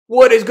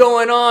What is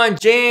going on,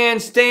 Jan,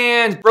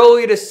 Stans,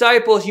 Broly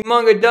Disciples,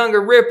 Humunga Dunga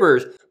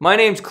Rippers? My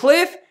name's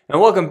Cliff, and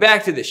welcome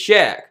back to the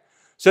Shack.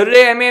 So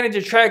today I managed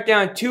to track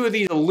down two of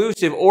these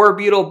elusive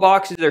Orbeetle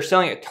boxes they're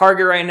selling at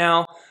Target right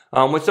now.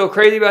 What's so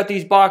crazy about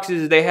these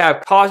boxes is they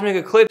have Cosmic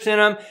Eclipse in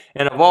them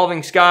and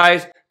Evolving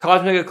Skies.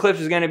 Cosmic Eclipse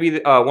is going to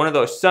be one of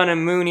those Sun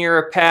and Moon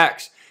era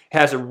packs. It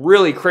has some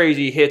really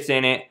crazy hits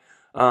in it,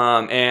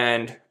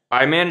 and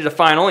I managed to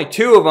find only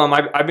two of them.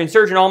 I've been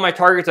searching all my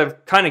Targets.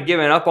 I've kind of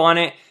given up on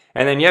it.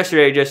 And then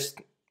yesterday,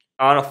 just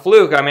on a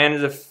fluke, I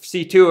managed to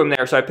see two of them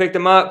there. So I picked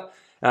them up.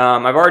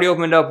 I've already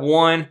opened up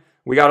one.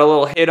 We got a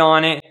little hit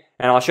on it.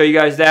 And I'll show you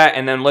guys that.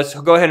 And then let's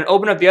go ahead and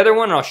open up the other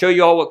one. And I'll show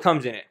you all what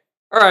comes in it.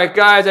 Alright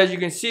guys, as you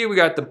can see, we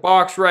got the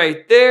box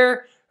right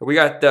there. We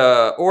got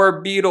the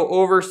Orbeetle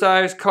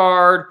oversized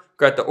card.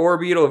 Got the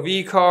Orbeetle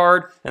V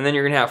card. And then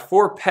you're going to have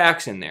 4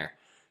 packs in there.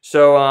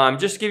 So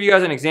just to give you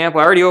guys an example,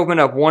 I already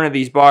opened up one of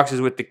these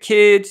boxes with the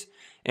kids.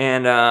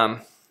 And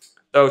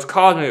those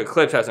Cosmic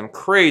Eclipse has some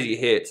crazy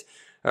hits.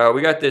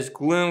 We got this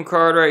Gloom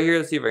card right here.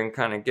 Let's see if I can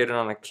kind of get it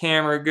on the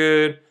camera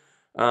good.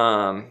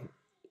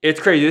 It's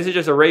crazy. This is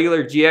just a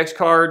regular GX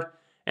card,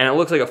 and it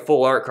looks like a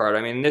full art card.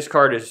 I mean, this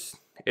card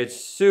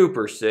it's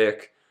super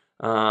sick.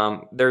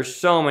 There's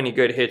so many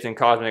good hits in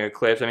Cosmic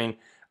Eclipse. I mean,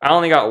 I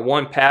only got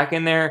 1 pack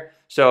in there,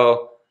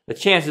 so the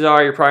chances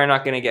are you're probably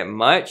not going to get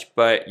much,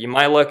 but you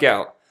might luck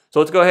out. So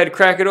let's go ahead and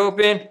crack it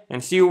open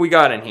and see what we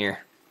got in here.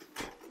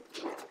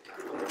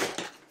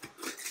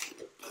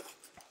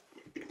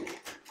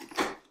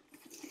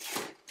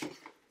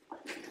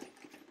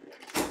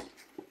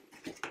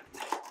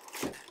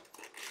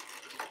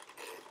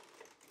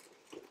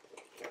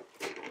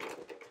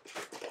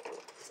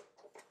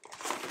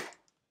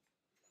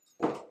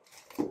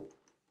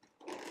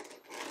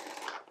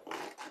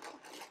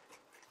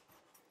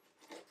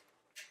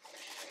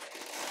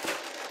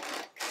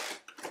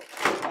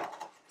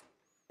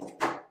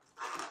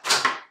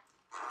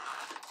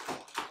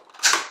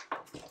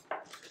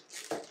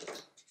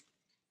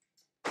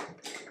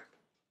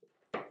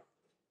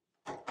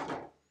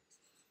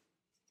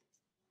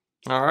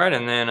 Alright,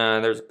 and then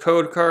there's a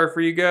code card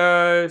for you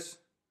guys.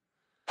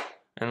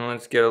 And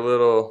let's get a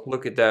little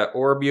look at that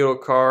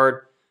Orbeetle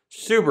card.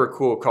 Super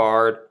cool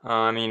card.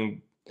 I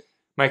mean,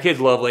 my kids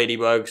love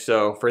ladybugs,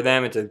 so for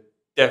them it's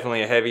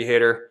definitely a heavy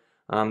hitter.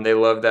 They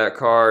love that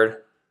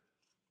card.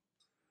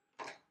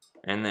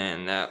 And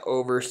then that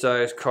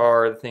oversized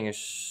card, the thing is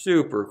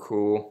super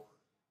cool.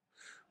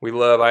 We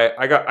love,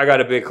 I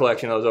got a big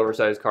collection of those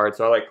oversized cards,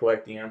 so I like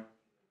collecting them.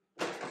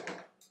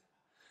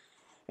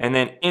 And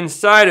then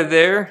inside of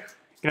there,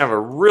 you can have a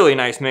really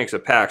nice mix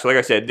of packs. So like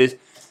I said,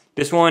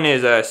 this one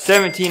is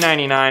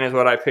 $17.99 is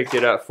what I picked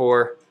it up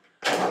for.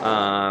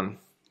 Got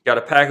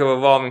a pack of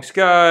Evolving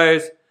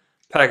Skies,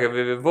 pack of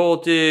Vivid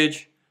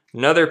Voltage,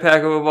 another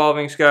pack of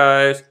Evolving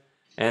Skies,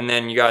 and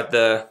then you got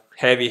the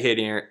heavy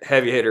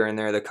hitter in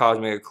there, the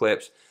Cosmic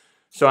Eclipse.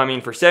 So I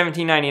mean, for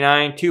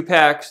 $17.99, 2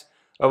 packs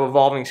of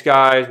Evolving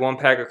Skies, 1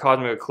 pack of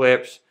Cosmic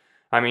Eclipse.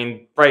 I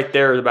mean, right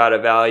there is about a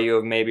value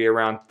of maybe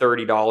around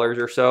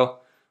 $30 or so.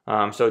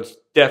 So it's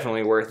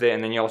definitely worth it.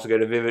 And then you also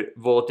get a Vivid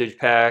Voltage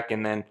pack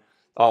and then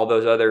all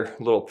those other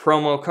little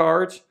promo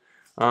cards.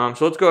 So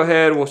let's go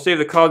ahead. We'll save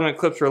the Cosmic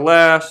Eclipse for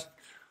last.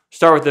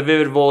 Start with the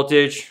Vivid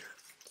Voltage.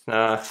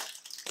 Not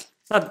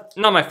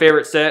my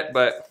favorite set,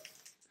 but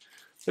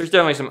there's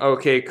definitely some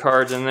okay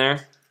cards in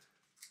there.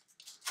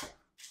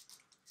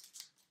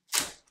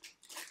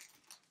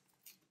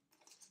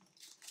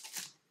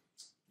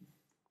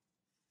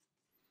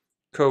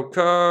 Code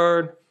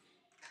card.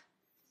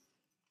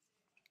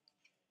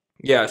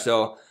 Yeah,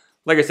 so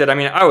like I said, I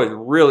mean, I was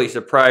really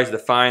surprised to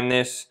find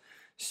this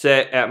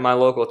set at my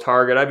local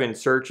Target. I've been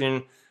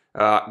searching,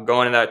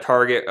 going to that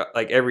Target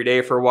like every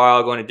day for a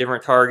while, going to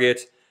different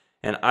Targets,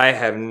 and I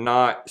have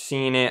not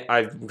seen it.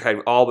 I've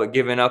had all but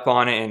given up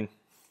on it, and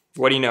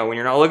what do you know? When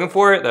you're not looking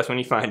for it, that's when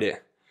you find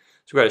it.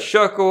 So we got a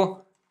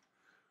Shuckle,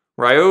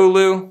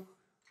 Riolu,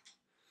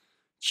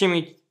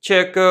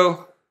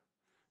 Chimicheko,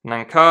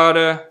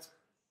 Nankata,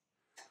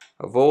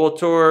 a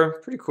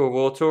Voltorb, pretty cool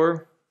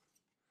Voltorb.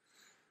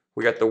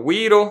 We got the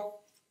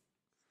Weedle,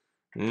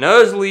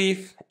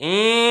 Nuzleaf,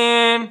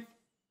 and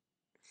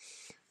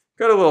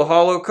got a little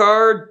holo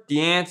card,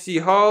 Diancie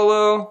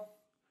Holo.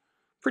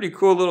 Pretty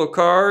cool little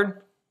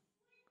card.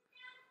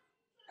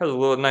 Has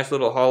a nice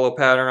little holo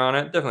pattern on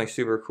it. Definitely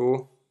super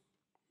cool.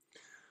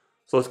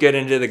 So let's get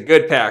into the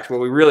good packs, what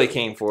we really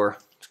came for.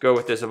 Let's go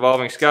with this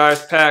Evolving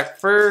Skies pack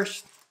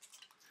first.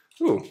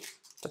 Ooh,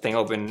 that thing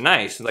opened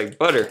nice, like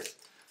butter.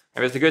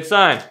 Maybe it's a good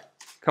sign.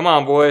 Come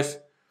on, boys.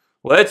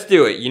 Let's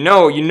do it. You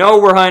know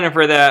we're hunting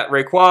for that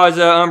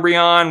Rayquaza,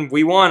 Umbreon.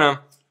 We want them.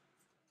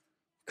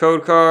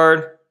 Code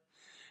card.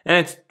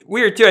 And it's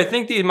weird, too. I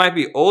think these might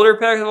be older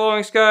packs of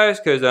Evolving Skies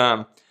because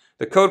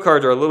the code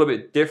cards are a little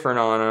bit different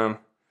on them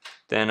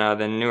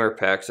than newer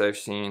packs I've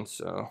seen.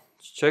 So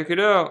let's check it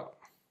out.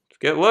 Let's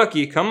get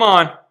lucky. Come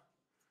on.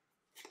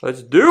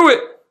 Let's do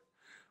it.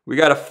 We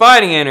got a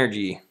Fighting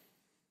Energy.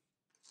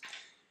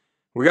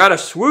 We got a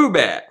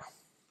Swoobat.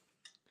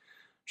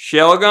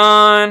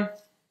 Shelgon.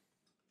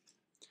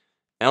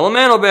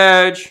 Elemental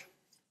badge.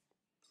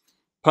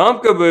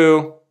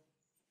 Pumpkaboo.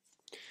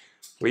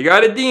 We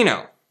got a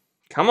Dino.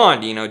 Come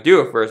on, Dino. Do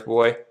it first,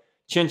 boy.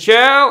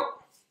 Chinchou.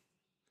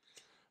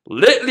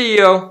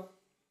 Litleo.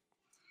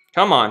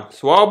 Come on.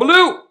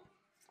 Swablu.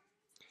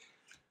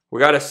 We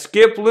got a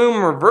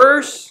Skiploom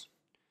reverse.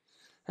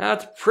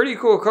 That's a pretty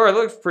cool card. It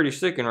looks pretty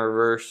sick in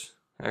reverse,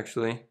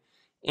 actually.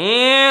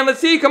 And let's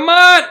see. Come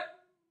on.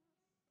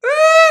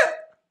 Ah!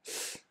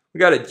 We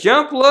got a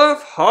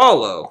Jumpluff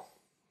holo.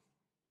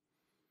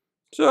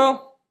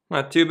 So,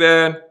 not too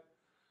bad.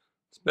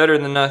 It's better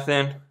than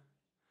nothing.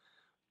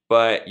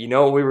 But you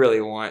know what we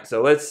really want.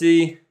 So let's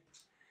see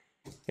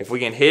if we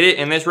can hit it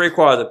in this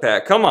Rayquaza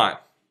pack. Come on.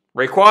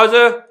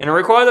 Rayquaza in a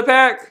Rayquaza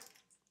pack?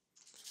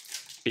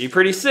 Be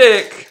pretty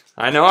sick.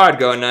 I know I'd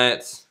go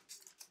nuts.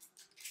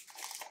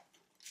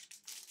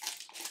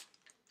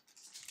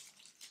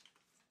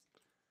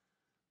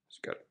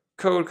 Just got a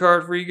code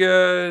card for you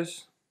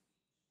guys.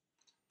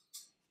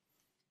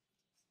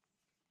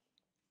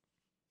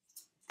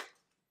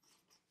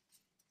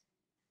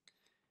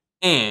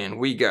 And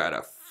we got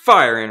a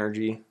Fire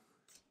Energy.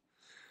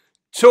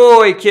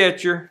 Toy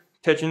Catcher.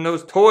 Catching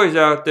those toys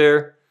out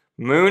there.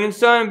 Moon and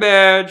Sun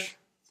badge.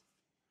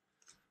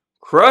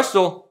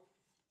 Crustle.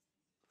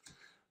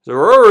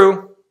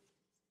 Zoruru.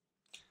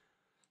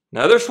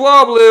 Another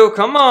Swablu.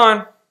 Come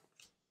on.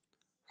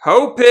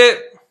 Hoppip.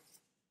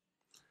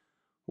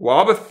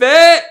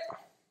 Wobbuffet.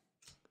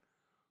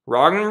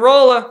 Rockin' and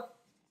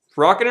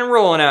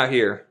rolling out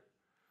here.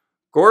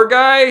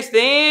 Gorgeist,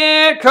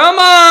 and come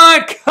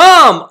on,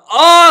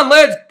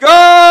 let's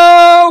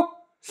go!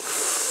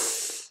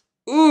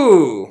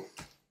 Ooh,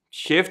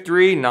 Shift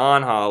 3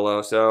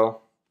 non-holo,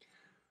 so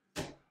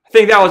I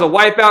think that was a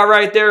wipeout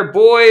right there,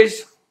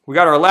 boys. We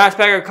got our last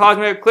pack of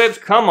Cosmic Eclipse.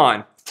 Come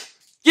on,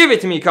 give it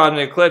to me,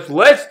 Cosmic Eclipse.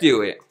 Let's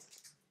do it.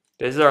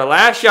 This is our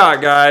last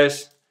shot,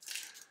 guys.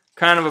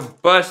 Kind of a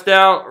bust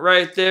out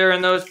right there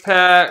in those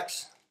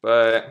packs,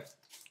 but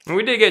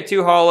we did get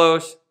 2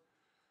 holos.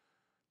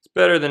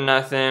 Better than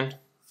nothing.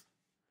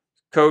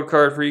 Code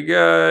card for you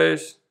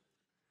guys.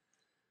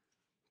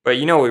 But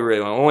you know what we really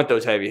want. We want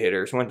those heavy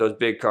hitters. We want those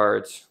big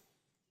cards.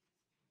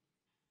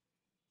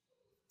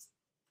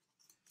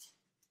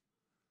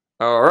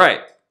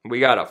 Alright. We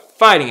got a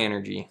Fighting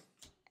Energy.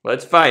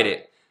 Let's fight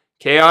it.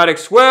 Chaotic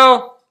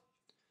Swell.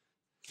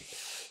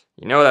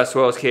 You know that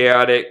Swell is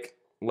chaotic.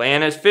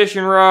 Lana's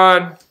Fishing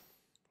Rod.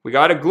 We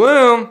got a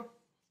Gloom.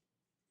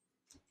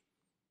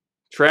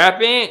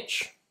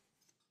 Trapinch.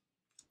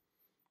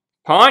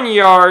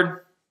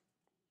 Pawniard,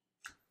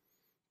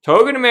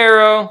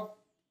 Togedemaru,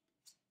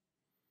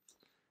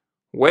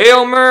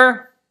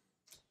 Wailmer,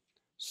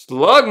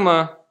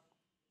 Slugma.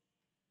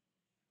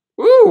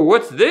 Ooh,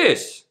 what's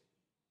this?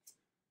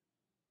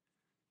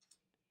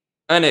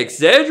 An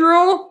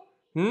Excedril?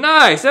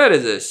 Nice, that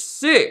is a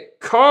sick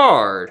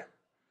card.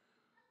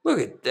 Look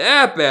at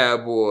that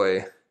bad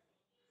boy.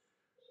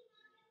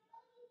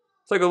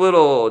 It's like a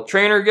little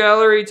trainer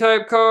gallery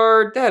type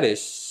card. That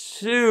is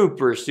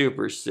super,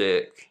 super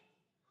sick.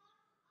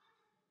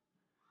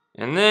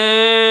 And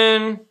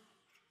then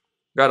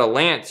got a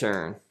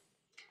Lantern.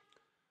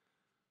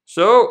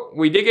 So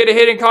we did get a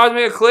hit in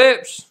Cosmic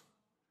Eclipse.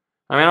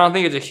 I mean, I don't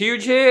think it's a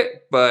huge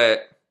hit,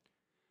 but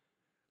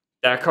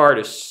that card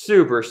is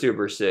super,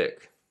 super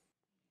sick.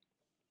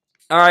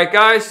 Alright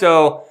guys,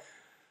 so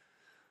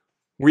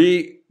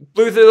we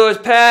blew through those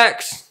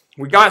packs.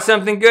 We got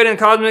something good in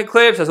Cosmic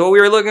Eclipse. That's what we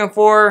were looking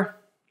for.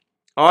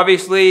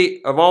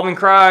 Obviously, Evolving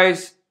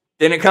Cries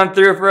didn't come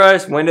through for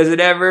us. When does it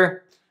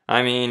ever?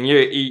 I mean,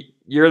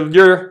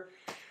 you're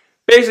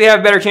basically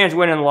have a better chance of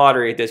winning the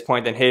lottery at this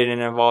point than hitting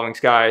in Evolving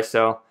Skies.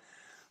 So,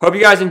 hope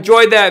you guys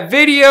enjoyed that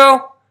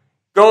video.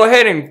 Go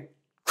ahead and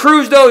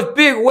cruise those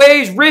big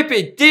waves, rip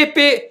it, dip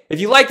it.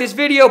 If you like this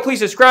video, please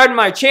subscribe to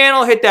my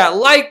channel, hit that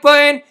like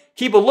button.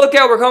 Keep a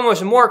lookout. We're coming with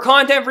some more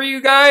content for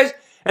you guys.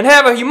 And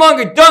have a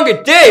humongous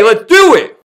dunga day. Let's do it.